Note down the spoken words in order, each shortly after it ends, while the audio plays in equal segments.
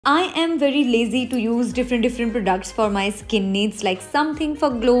I am very lazy to use different products for my skin needs, like something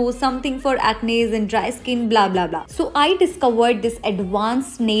for glow, something for acne and dry skin, blah blah blah. So I discovered this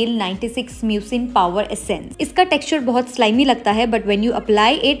advanced Snail 96 Mucin Power Essence. इसका texture बहुत slimy लगता है, but when you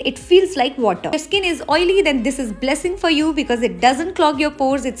apply it, it feels like water. If your skin is oily, then this is blessing for you because it doesn't clog your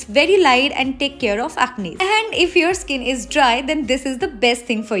pores. It's very light and take care of acne. And if your skin is dry, then this is the best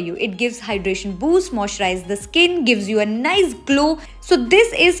thing for you. It gives hydration boost, moisturize the skin, gives you a nice glow. So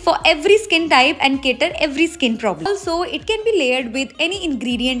this is for every skin type and cater every skin problem. Also, it can be layered with any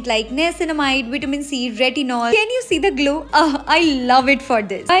ingredient like niacinamide, vitamin C, retinol. Can you see the glow? I love it for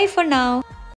this. Bye for now.